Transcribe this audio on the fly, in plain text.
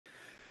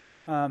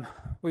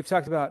We've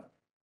talked about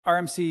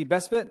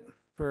RMC-BestFit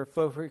for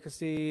flow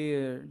frequency,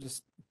 or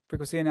just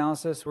frequency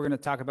analysis. We're going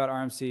to talk about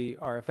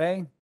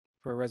RMC-RFA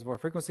for reservoir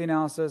frequency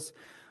analysis.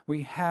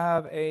 We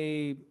have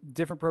a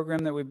different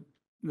program that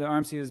the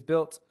RMC has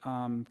built,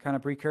 kind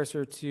of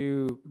precursor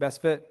to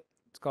BestFit.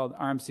 It's called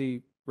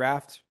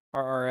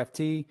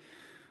RMC-RRFT,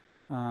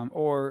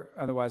 or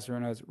otherwise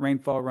known as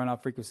Rainfall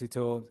Runoff Frequency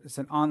Tool. It's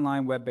an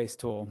online web-based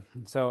tool.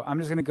 So I'm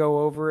just going to go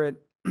over it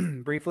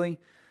briefly,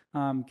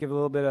 give a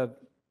little bit of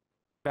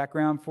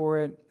background for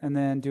it, and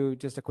then do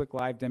just a quick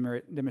live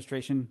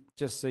demonstration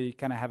just so you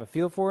kind of have a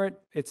feel for it.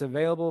 It's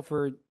available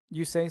for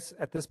USACE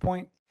at this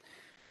point.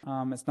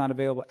 It's not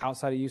available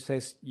outside of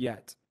USACE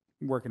yet.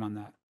 Working on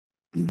that.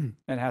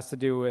 It has to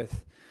do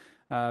with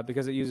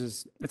because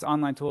it's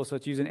online tool, so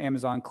it's using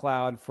Amazon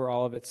Cloud for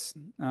all of its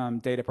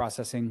data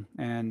processing,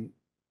 and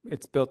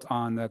it's built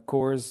on the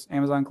core's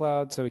Amazon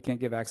Cloud, so we can't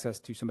give access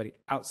to somebody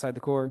outside the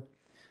core.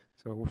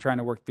 So we're trying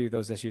to work through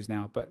those issues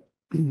now, but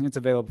it's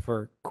available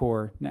for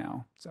core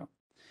now. So,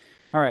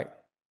 all right.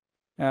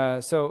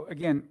 So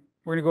again,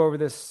 we're going to go over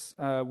this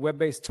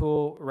web-based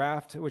tool,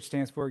 RAFT, which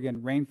stands for,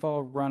 again,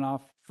 Rainfall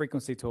Runoff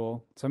Frequency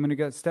Tool. So I'm going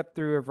to step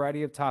through a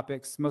variety of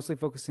topics, mostly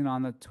focusing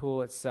on the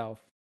tool itself.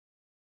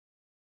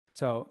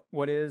 So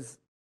what is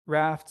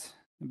RAFT?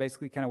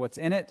 Basically kind of what's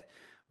in it,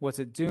 what's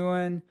it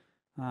doing,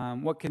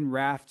 what can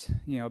RAFT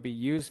be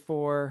used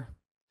for,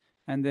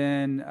 and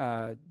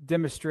then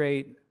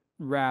demonstrate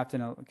RAFT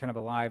in a kind of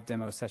a live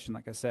demo session,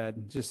 like I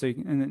said, just so you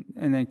can,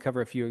 and then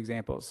cover a few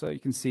examples so you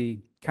can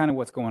see kind of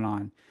what's going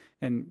on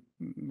and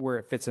where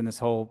it fits in this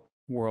whole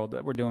world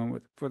that we're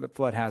doing for the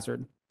flood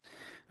hazard.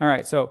 All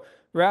right, so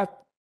RAFT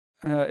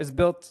was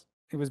built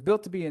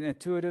to be an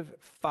intuitive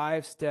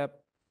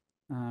 5-step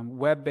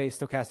web-based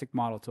stochastic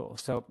model tool.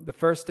 So the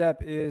first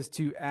step is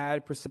to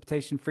add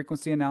precipitation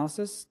frequency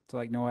analysis, so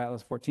like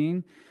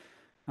DLS-114,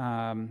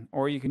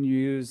 or you can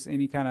use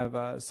any kind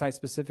of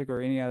site-specific or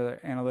any other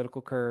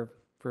analytical curve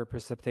for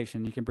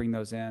precipitation. You can bring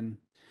those in.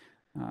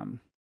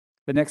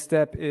 The next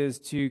step is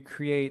to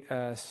create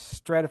a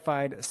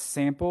stratified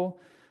sample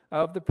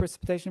of the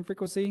precipitation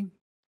frequency.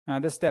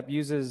 This step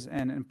uses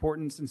an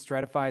importance and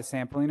stratified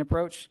sampling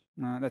approach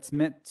that's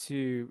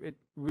it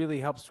really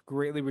helps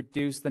greatly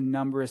reduce the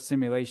number of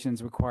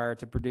simulations required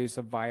to produce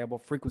a viable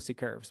frequency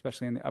curve,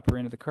 especially in the upper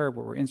end of the curve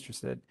where we're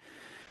interested.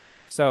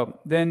 So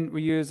then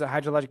we use a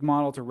hydrologic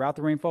model to route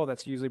the rainfall.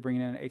 That's usually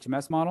bringing in an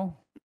HMS model.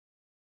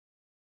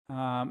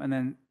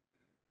 And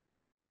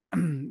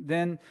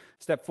then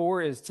step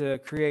 4 is to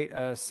create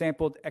a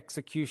sampled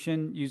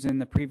execution using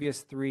the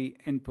previous 3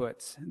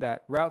 inputs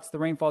that routes the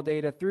rainfall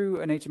data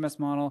through an HMS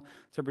model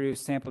to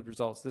produce sampled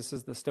results. This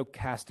is the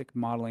stochastic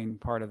modeling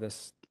part of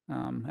this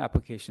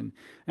application.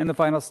 And the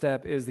final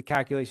step is the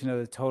calculation of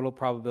the total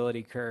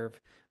probability curve,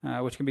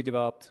 which can be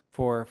developed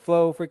for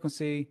flow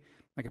frequency,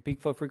 like a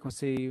peak flow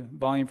frequency,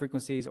 volume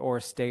frequencies, or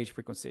stage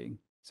frequency.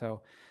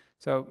 So,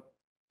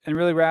 and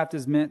really RAFT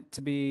is meant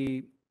to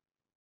be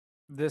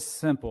this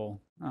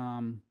simple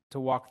to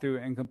walk through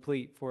and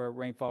complete for a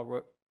rainfall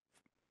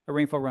runoff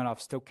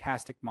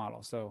stochastic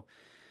model. So,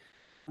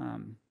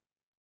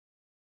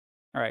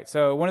 all right.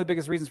 So one of the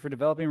biggest reasons for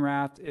developing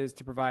RAFT is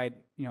to provide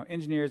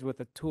engineers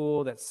with a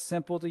tool that's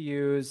simple to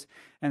use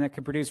and that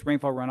can produce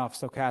rainfall runoff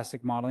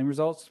stochastic modeling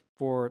results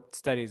for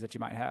studies that you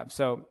might have.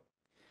 So,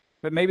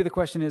 but maybe the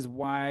question is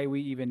why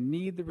we even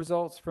need the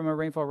results from a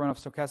rainfall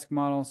runoff stochastic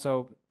model.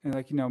 So,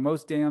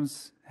 most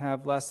dams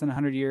have less than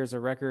 100 years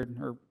of record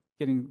or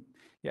getting.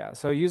 Yeah,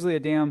 so usually a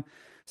dam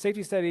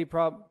safety study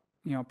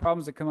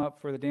problems that come up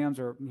for the dams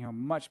are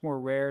much more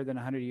rare than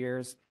 100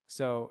 years.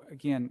 So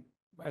again,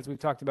 as we've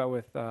talked about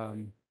with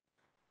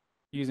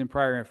using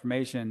prior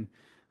information,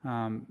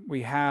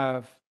 we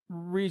have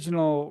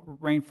regional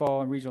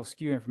rainfall and regional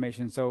skew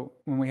information. So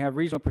when we have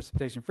regional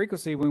precipitation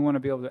frequency, we want to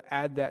be able to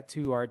add that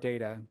to our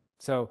data.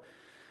 So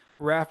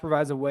RAFT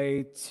provides a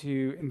way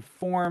to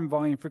inform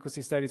volume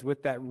frequency studies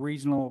with that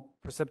regional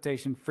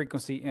precipitation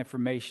frequency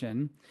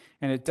information.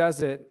 And it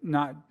does it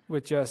not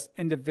with just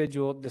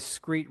individual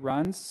discrete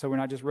runs. So we're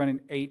not just running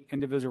 8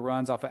 individual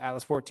runs off of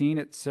Atlas 14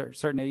 at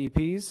certain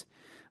AEPs,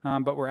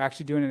 but we're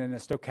actually doing it in a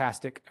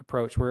stochastic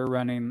approach. We're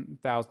running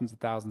thousands and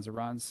thousands of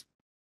runs.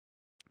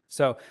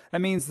 So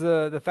that means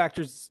the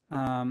factors,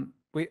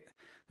 the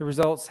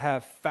results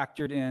have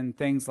factored in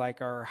things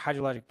like our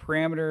hydrologic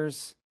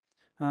parameters,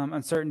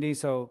 uncertainty,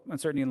 so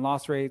uncertainty in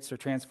loss rates or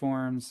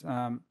transforms,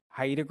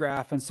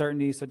 hyetograph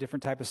uncertainty, so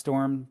different type of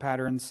storm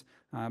patterns,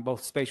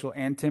 both spatial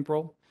and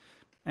temporal,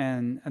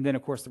 and then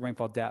of course the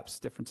rainfall depths,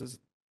 differences,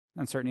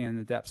 uncertainty in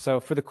the depth. So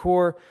for the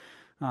core,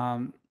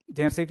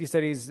 dam safety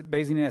studies,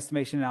 Bayesian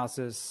estimation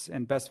analysis,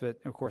 and BestFit,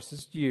 of course,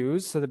 is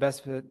used. So the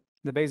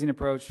Bayesian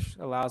approach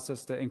allows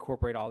us to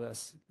incorporate all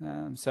this.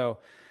 So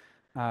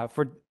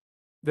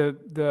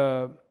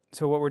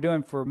what we're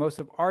doing for most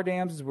of our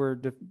dams is we're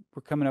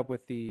coming up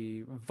with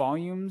the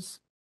volumes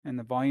and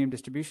the volume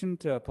distribution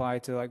to apply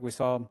to, like we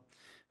saw,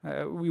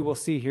 we will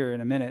see here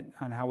in a minute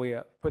on how we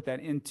put that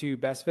into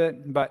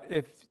BestFit. But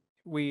if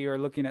we are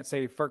looking at,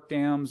 say, FERC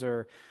dams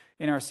or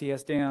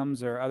NRCS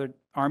dams or other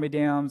Army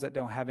dams that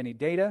don't have any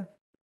data.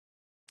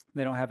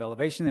 They don't have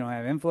elevation, they don't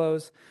have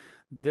inflows.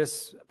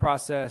 This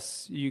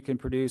process, you can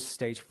produce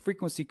stage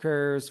frequency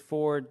curves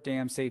for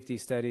dam safety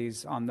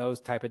studies on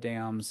those type of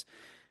dams,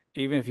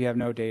 even if you have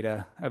no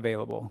data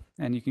available.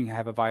 And you can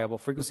have a viable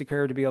frequency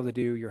curve to be able to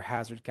do your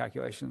hazard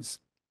calculations.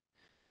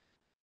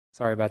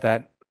 Sorry about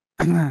that.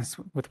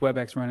 With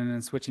WebEx running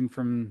and switching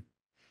from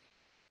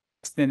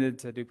extended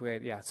to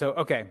duplicate. Yeah, so,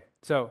 okay.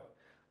 So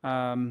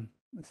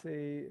let's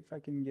see if I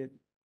can get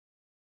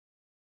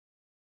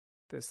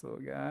this little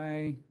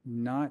guy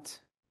not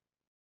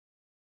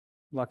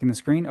locking the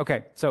screen.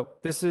 Okay, so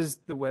this is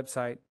the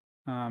website.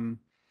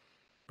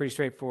 Pretty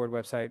straightforward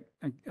website.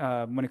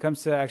 When it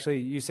comes to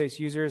actually USACE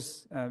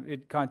users,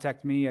 it'd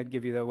contact me. I'd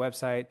give you the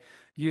website,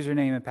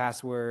 username and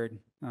password.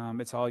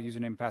 It's all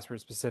username and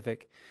password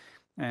specific,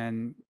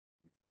 and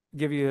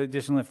give you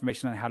additional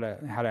information on how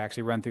to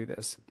actually run through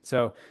this.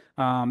 So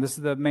this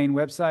is the main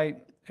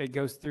website. It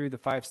goes through the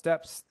 5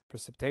 steps: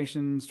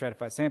 precipitation,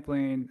 stratified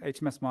sampling,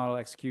 HMS model,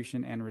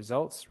 execution, and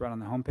results right on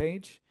the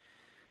homepage.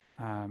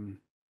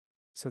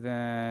 So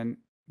then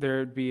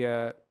there'd be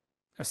a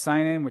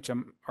sign-in, which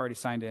I'm already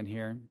signed in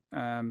here.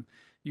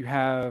 You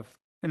have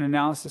an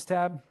analysis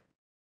tab,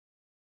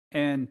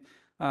 and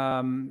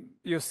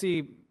you'll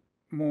see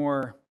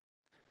more.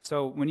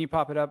 So when you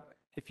pop it up,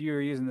 if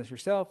you're using this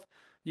yourself,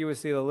 you would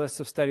see the list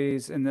of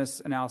studies in this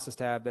analysis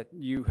tab that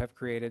you have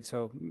created.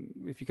 So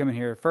if you come in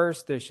here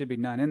first, there should be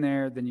none in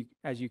there. Then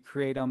as you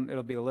create them,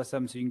 it'll be a list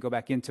of them, so you can go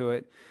back into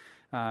it.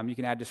 You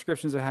can add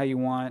descriptions of how you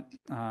want,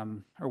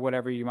 or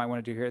whatever you might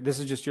want to do here. This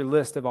is just your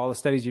list of all the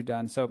studies you've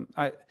done. So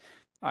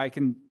I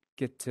can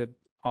get to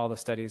all the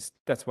studies.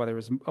 That's why there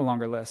was a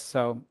longer list.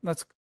 So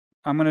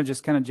I'm going to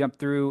just kind of jump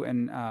through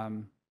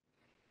and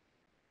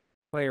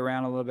play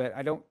around a little bit.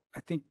 I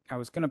think I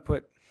was going to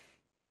put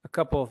a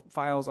couple of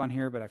files on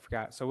here, but I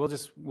forgot. So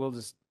we'll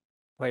just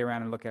play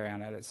around and look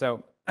around at it.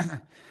 So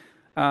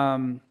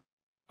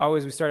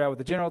always we start out with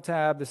the general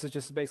tab. This is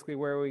just basically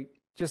where we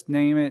just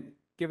name it,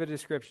 give it a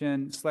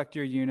description, select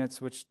your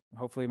units, which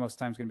hopefully most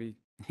times going to be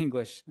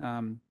English,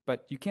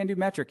 but you can do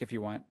metric if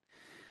you want.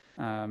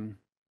 And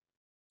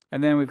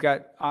then we've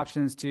got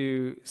options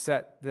to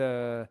set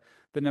the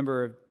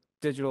number of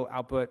digital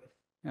output.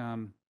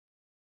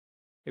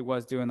 It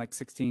was doing like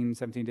 16,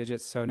 17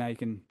 digits. So now you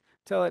can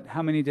tell it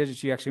how many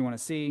digits you actually want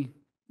to see,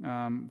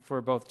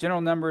 for both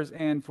general numbers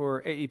and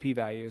for AEP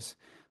values.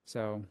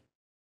 So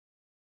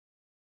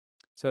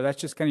that's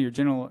just kind of your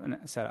general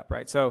setup,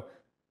 right? So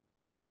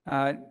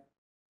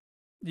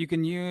you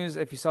can use,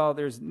 if you saw,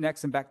 there's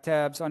next and back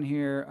tabs on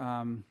here,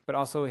 but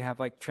also we have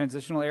like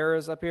transitional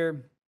arrows up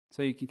here.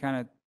 So you can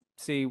kind of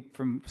see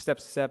from step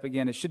to step.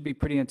 Again, it should be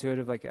pretty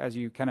intuitive, like as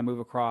you kind of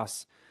move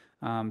across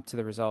to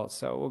the results.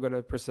 So we'll go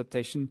to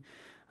precipitation.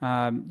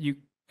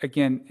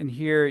 Again, in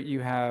here you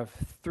have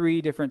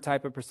 3 different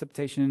type of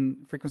precipitation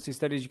frequency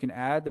studies you can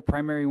add. The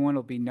primary one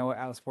will be NOAA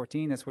Atlas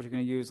 14. That's what you're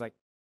going to use like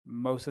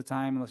most of the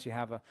time, unless you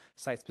have a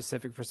site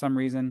specific for some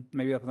reason.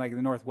 Maybe up in like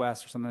the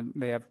Northwest or something,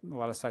 they have a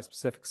lot of site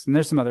specifics, and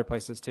there's some other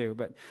places too.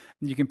 But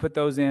you can put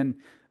those in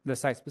the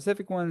site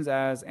specific ones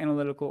as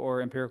analytical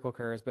or empirical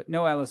curves. But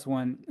NOAA Atlas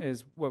 1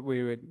 is what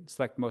we would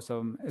select most of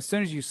them. As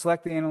soon as you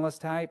select the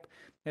analyst type,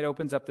 it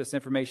opens up this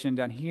information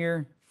down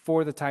here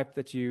for the type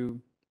that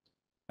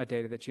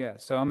data that you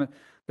have. So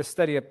the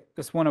study of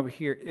this one over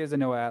here is a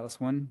NOAA Atlas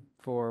 1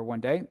 for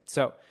 1 day.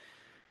 So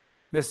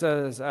this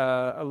is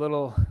a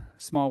little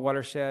small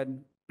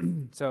watershed.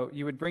 So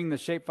you would bring the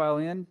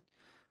shapefile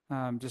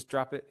in, just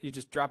drop it. You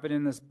just drop it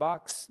in this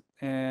box,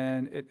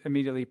 and it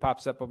immediately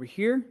pops up over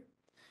here.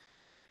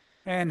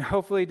 And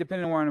hopefully,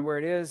 depending on where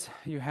it is,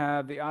 you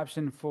have the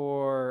option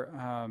for.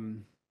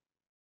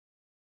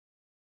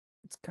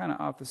 It's kind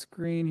of off the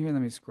screen here.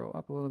 Let me scroll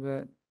up a little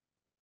bit.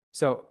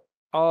 So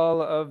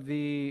all of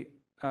the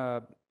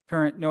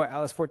current NOAA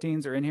Atlas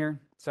 14s are in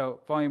here. So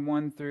volume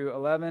 1 through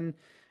 11.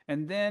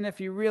 And then if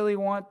you really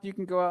want, you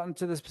can go out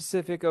into the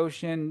Pacific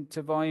Ocean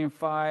to volume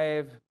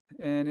 5.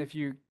 And if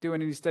you're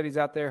doing any studies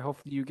out there,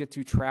 hopefully you get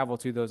to travel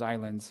to those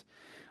islands.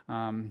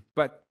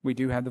 But we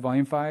do have the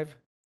volume 5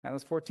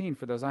 Atlas 14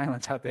 for those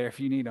islands out there if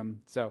you need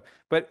them. So,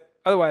 but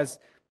otherwise,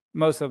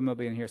 most of them will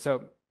be in here.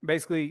 So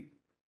basically,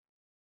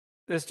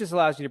 this just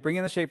allows you to bring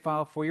in the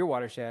shapefile for your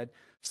watershed,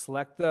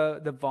 select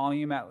the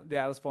volume, the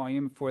Atlas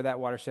volume for that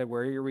watershed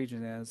where your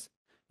region is.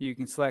 You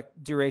can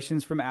select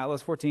durations from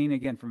Atlas 14,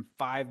 again, from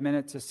 5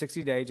 minutes to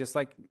 60 days, just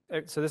like,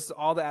 so this is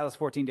all the Atlas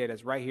 14 data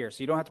is right here.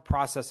 So you don't have to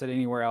process it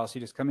anywhere else.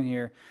 You just come in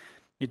here,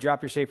 you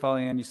drop your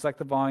shapefile in, you select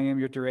the volume,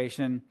 your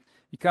duration,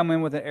 you come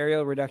in with an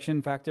areal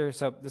reduction factor.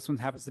 So this one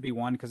happens to be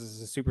 1 because this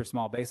is a super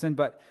small basin,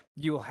 but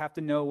you will have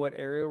to know what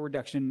areal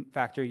reduction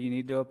factor you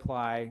need to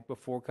apply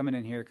before coming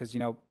in here, because, you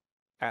know,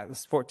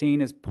 Atlas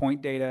 14 is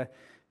point data.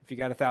 If you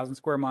got 1,000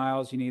 square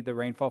miles, you need the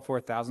rainfall for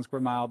 1,000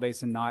 square mile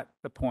basin, not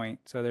the point.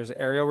 So there's an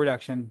areal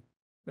reduction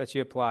that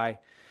you apply.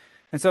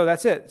 And so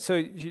that's it. So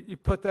you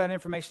put that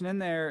information in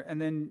there,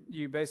 and then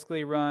you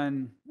basically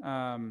run,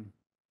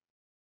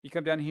 you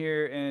come down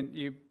here and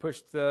you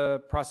push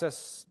the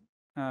process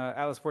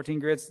Atlas 14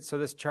 grids. So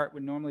this chart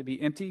would normally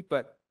be empty,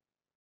 but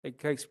it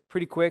takes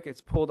pretty quick.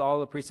 It's pulled all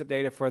the precip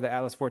data for the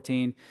Atlas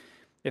 14.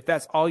 If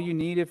that's all you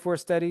needed for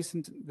studies,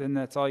 then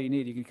that's all you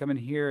need. You can come in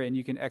here and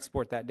you can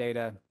export that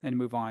data and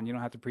move on. You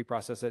don't have to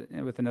pre-process it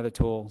with another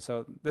tool.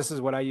 So this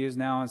is what I use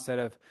now instead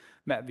of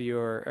MapView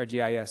or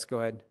GIS. Go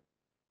ahead.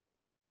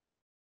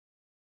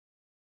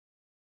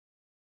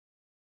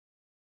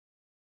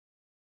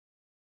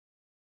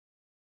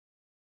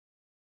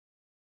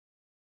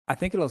 I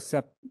think it'll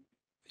accept,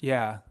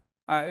 yeah.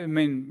 I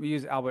mean, we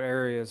use Albert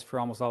areas for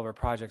almost all of our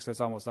projects.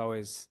 That's almost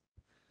always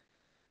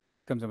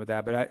comes in with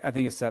that, but I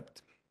think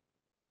accept,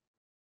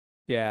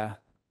 yeah.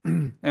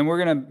 And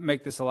we're going to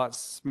make this a lot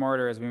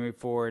smarter as we move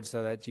forward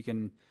so that you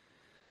can,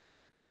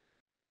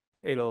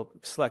 it'll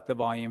select the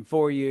volume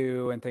for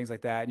you and things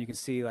like that. And you can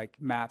see like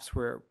maps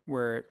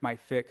where it might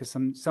fit, because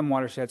some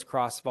watersheds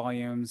cross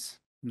volumes.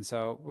 And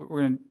so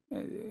we're going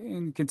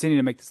to continue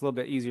to make this a little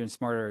bit easier and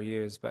smarter to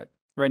use. But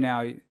right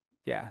now,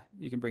 yeah,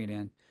 you can bring it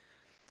in.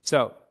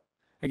 So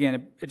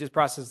again, it just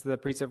processes the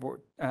precip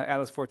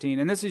Atlas 14.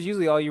 And this is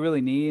usually all you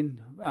really need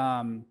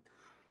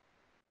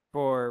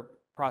for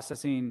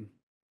processing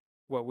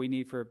what we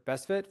need for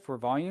best fit for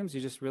volumes.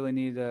 You just really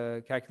need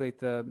to calculate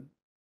the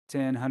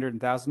 10, 100,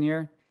 and 1,000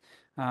 year.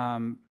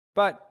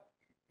 But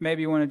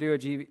maybe you want to do a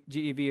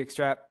GEV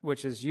extract,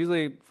 which is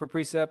usually for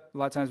precip. A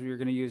lot of times we're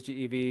going to use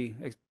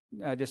GEV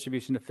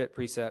distribution to fit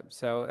precip.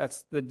 So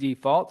that's the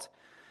default.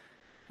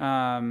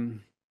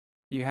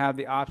 You have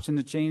the option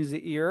to change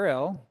the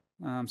ERL.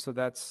 So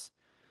that's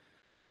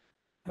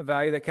a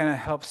value that kind of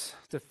helps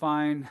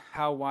define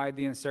how wide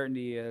the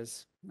uncertainty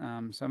is. So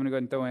I'm going to go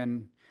ahead and throw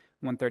in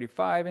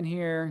 135 in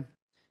here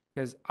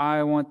because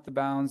I want the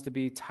bounds to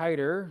be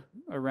tighter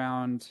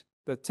around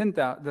the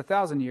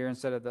 1,000 year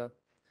instead of the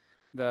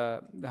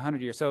 100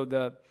 year. So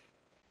the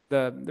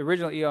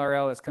original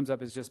ERL that comes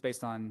up is just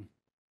based on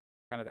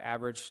kind of the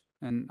average,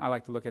 and I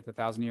like to look at the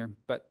 1,000 year,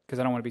 but because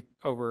I don't want to be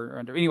over or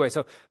under. Anyway,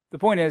 so the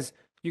point is,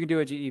 you can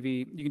do a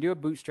GEV, you can do a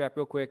bootstrap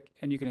real quick,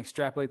 and you can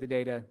extrapolate the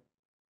data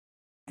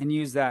and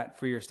use that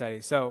for your study.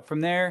 So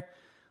from there,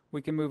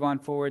 we can move on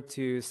forward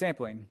to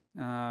sampling.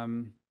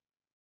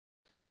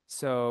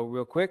 So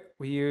real quick,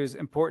 we use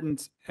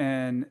importance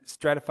and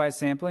stratified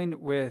sampling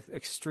with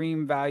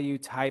extreme value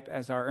type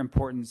as our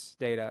importance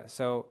data.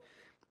 So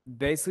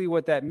basically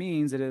what that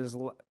means, it is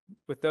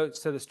with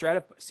those, so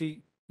the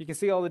see, you can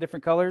see all the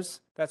different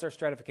colors. That's our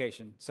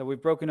stratification. So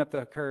we've broken up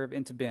the curve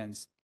into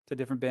bins, to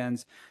different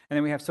bins. And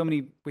then we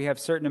have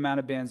certain amount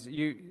of bins.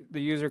 The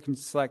user can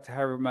select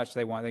however much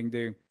they want, they can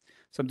do.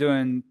 So I'm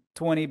doing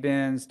 20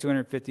 bins,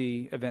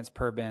 250 events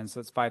per bin. So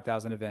it's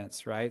 5,000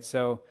 events, right?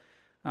 So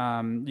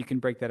you can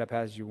break that up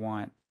as you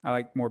want. I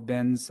like more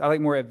bins. I like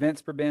more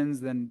events per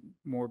bins than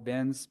more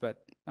bins. But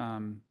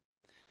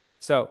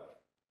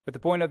but the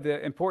point of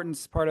the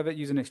importance part of it,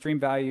 using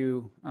extreme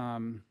value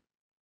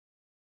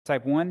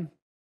type 1,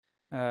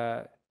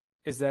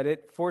 is that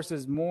it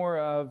forces more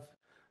of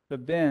the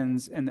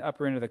bins in the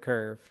upper end of the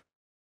curve.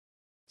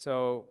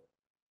 So,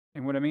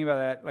 and what I mean by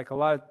that, like a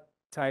lot of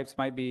types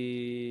might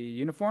be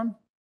uniform.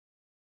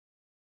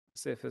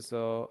 Let's see if this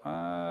will,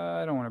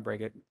 I don't want to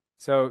break it.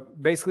 So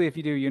basically, if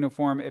you do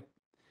uniform,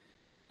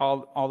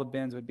 all the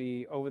bins would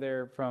be over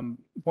there from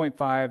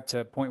 0.5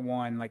 to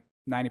 0.1, like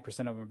 90%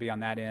 of them would be on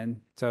that end.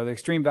 So the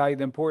extreme value,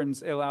 the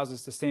importance, it allows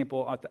us to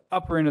sample at the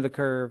upper end of the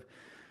curve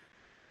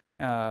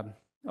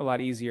a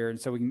lot easier. And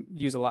so we can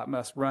use a lot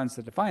less runs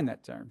to define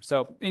that term.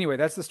 So anyway,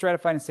 that's the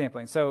stratified and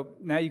sampling. So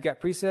now you've got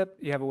precip,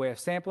 you have a way of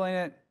sampling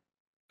it.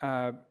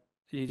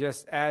 You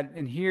just add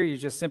in here, you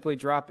just simply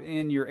drop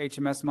in your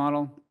HMS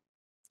model.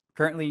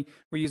 Currently,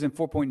 we're using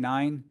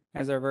 4.9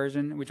 as our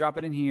version. We drop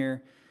it in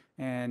here,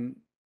 and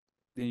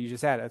then you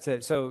just add it. That's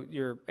it. So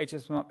your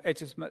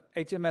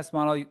HMS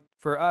model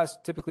for us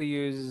typically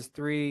uses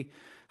 3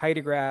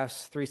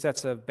 hydrographs, 3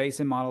 sets of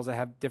basin models that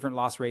have different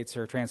loss rates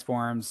or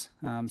transforms.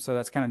 So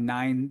that's kind of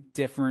 9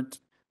 different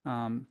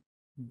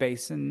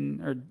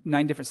basin or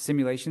 9 different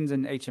simulations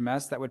in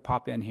HMS that would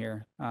pop in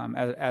here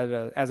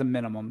as a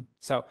minimum.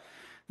 So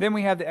then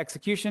we have the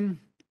execution,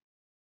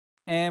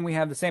 and we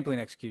have the sampling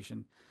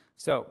execution.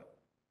 So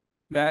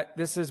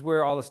this is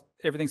where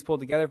everything's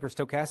pulled together for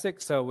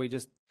stochastic. So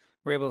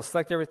we're able to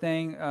select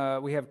everything.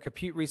 We have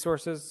compute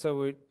resources.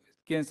 So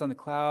again, it's on the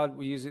cloud.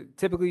 We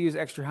typically use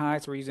extra high,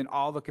 so we're using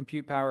all the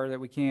compute power that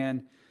we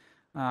can.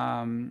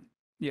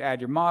 You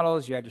add your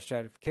models, you add your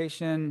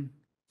stratification,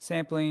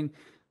 sampling.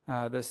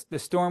 The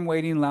storm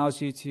weighting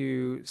allows you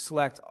to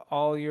select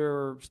all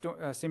your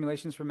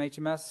simulations from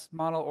HMS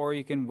model, or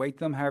you can weight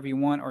them however you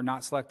want or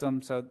not select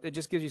them. So it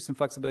just gives you some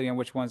flexibility on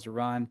which ones to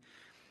run.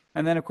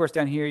 And then, of course,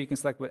 down here, you can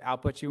select what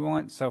output you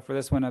want. So for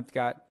this one, I've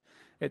got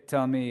it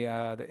telling me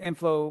the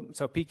inflow,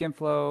 so peak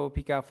inflow,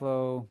 peak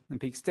outflow, and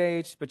peak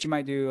stage. But you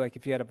might do, like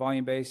if you had a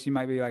volume base, you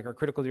might be like our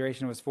critical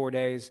duration was 4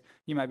 days.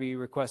 You might be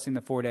requesting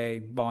the 4-day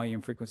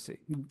volume frequency,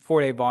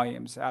 4-day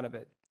volumes out of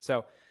it.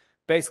 So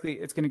basically,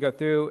 it's going to go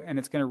through, and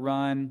it's going to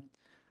run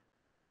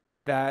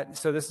that.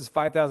 So this is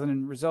 5,000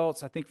 in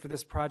results. I think for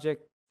this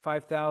project,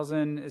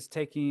 5,000 is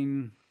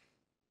taking,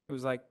 it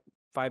was like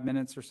 5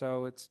 minutes or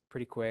so. It's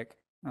pretty quick.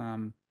 I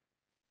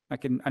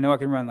know I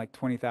can run like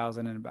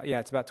 20,000 in about,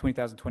 it's about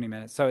 20,000, 20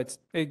 minutes. So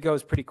it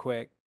goes pretty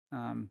quick.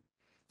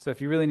 So if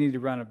you really need to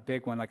run a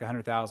big one, like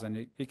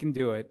 100,000, you can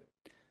do it.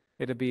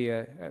 It'll be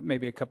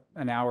maybe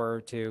an hour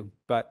or two,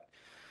 but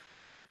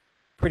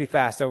pretty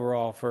fast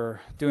overall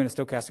for doing a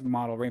stochastic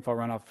model rainfall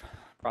runoff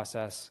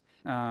process.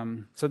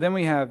 So then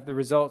we have the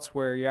results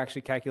where you're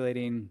actually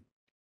calculating.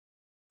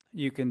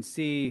 You can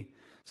see,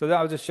 so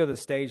I'll just show the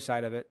stage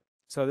side of it.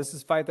 So this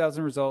is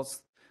 5,000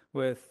 results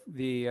with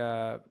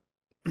the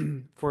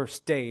for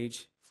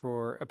stage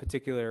for a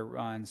particular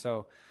run.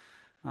 So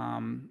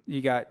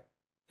you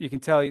can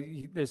tell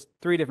there's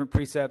 3 different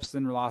precepts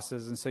and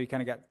losses, and so you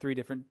kind of got 3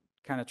 different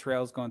kind of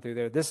trails going through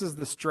there. This is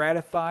the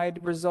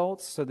stratified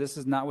results, so this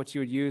is not what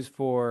you would use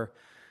for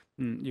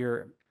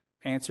your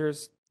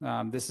answers.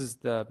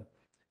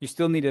 You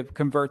still need to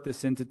convert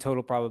this into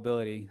total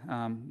probability.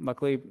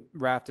 Luckily,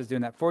 RAFT is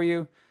doing that for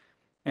you,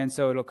 and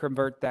so it'll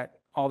convert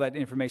all that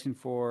information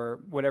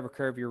for whatever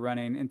curve you're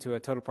running into a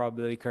total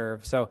probability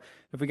curve. So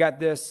if we got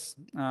this,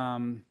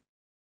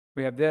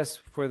 we have this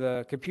for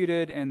the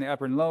computed and the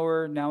upper and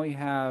lower. Now we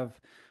have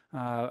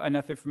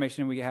enough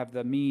information. We have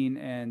the mean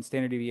and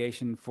standard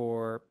deviation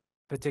for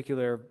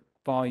particular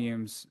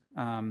volumes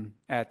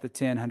at the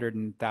 10, 100,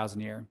 and 1,000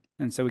 year.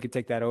 And so we could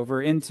take that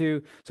over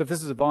into, so if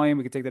this is a volume,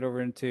 we could take that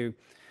over into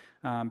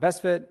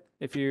BestFit.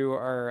 If you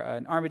are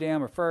an Army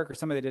Dam or FERC or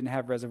somebody that didn't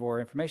have reservoir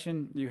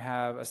information, you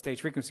have a stage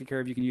frequency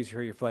curve you can use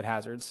for your flood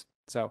hazards.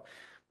 So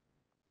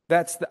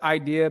that's the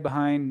idea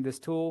behind this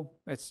tool.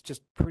 It's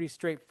just pretty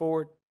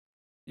straightforward.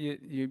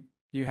 You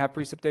have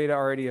precept data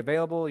already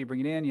available. You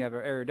bring it in. You have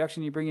an error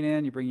reduction. You bring it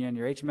in. You bring in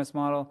your HMS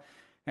model,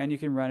 and you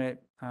can run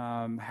it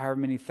however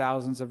many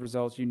thousands of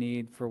results you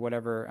need for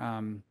whatever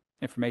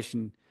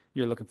information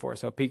you're looking for.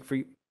 So peak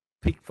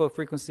flow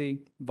frequency,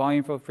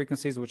 volume flow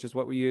frequencies, which is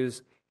what we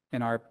use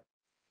in our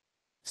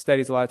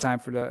studies a lot of time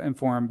for the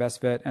inform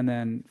BestFit, and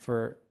then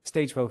for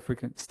stage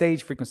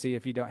frequency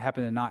if you don't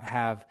happen to not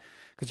have,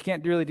 because you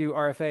can't really do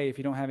RFA if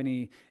you don't have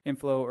any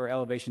inflow or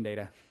elevation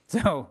data.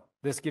 So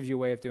this gives you a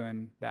way of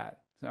doing that.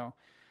 So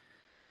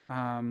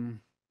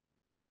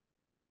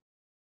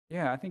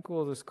yeah, I think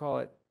we'll just call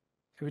it.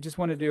 We just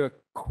want to do a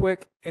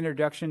quick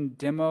introduction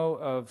demo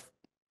of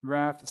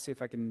RAFT to see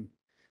if I don't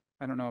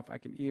know if I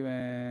can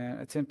even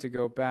attempt to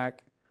go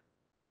back.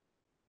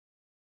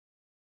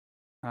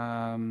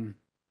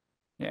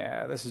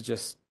 Yeah, this is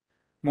just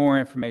more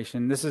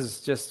information. This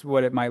is just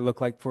what it might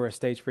look like for a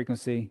stage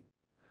frequency.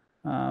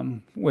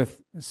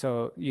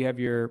 So you have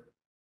your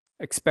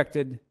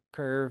expected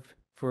curve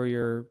for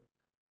your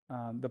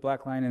the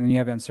black line, and then you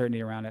have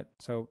uncertainty around it.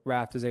 So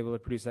RAFT is able to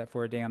produce that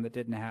for a dam that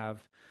didn't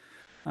have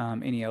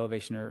any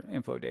elevation or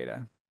inflow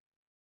data.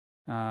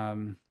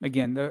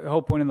 Again, the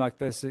whole point of like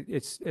this,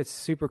 it's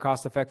super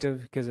cost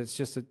effective because it's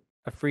just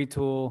a free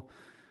tool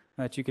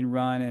that you can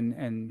run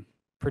and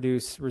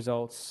produce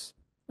results,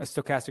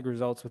 stochastic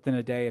results within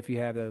a day. If you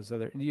have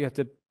you have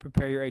to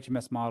prepare your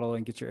HMS model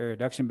and get your error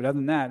reduction. But other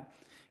than that,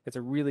 it's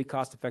a really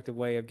cost effective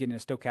way of getting a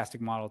stochastic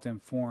model to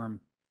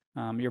inform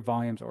your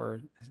volumes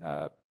or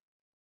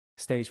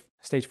stage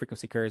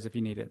frequency curves if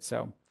you need it.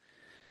 So,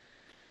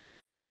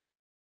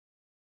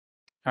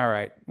 all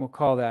right, we'll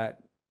call that.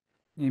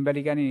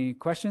 Anybody got any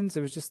questions?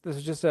 This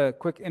was just a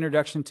quick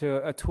introduction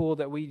to a tool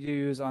that we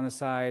use on the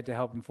side to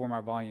help inform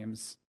our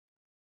volumes,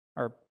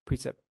 our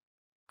precept.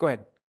 Go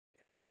ahead.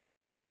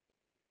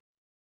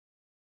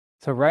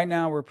 So right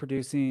now we're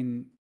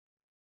producing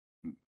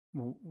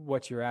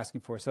what you're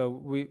asking for. So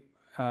we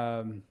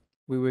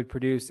would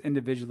produce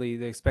individually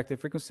the expected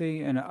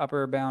frequency and an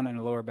upper bound and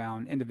a lower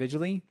bound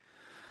individually.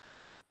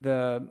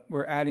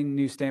 We're adding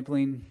new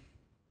sampling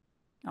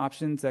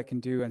options that can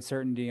do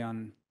uncertainty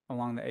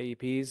along the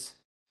AEPs.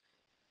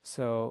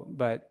 So,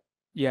 but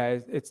yeah,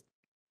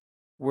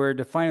 we're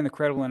defining the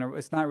credible interval.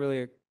 It's not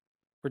really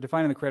we're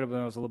defining the credible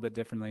intervals a little bit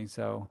differently.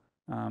 So,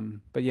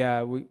 but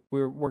yeah,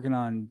 we're working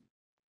on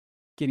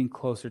getting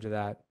closer to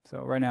that.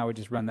 So right now we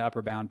just run the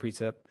upper bound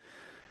precept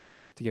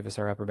to give us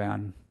our upper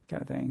bound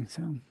kind of thing.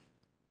 So.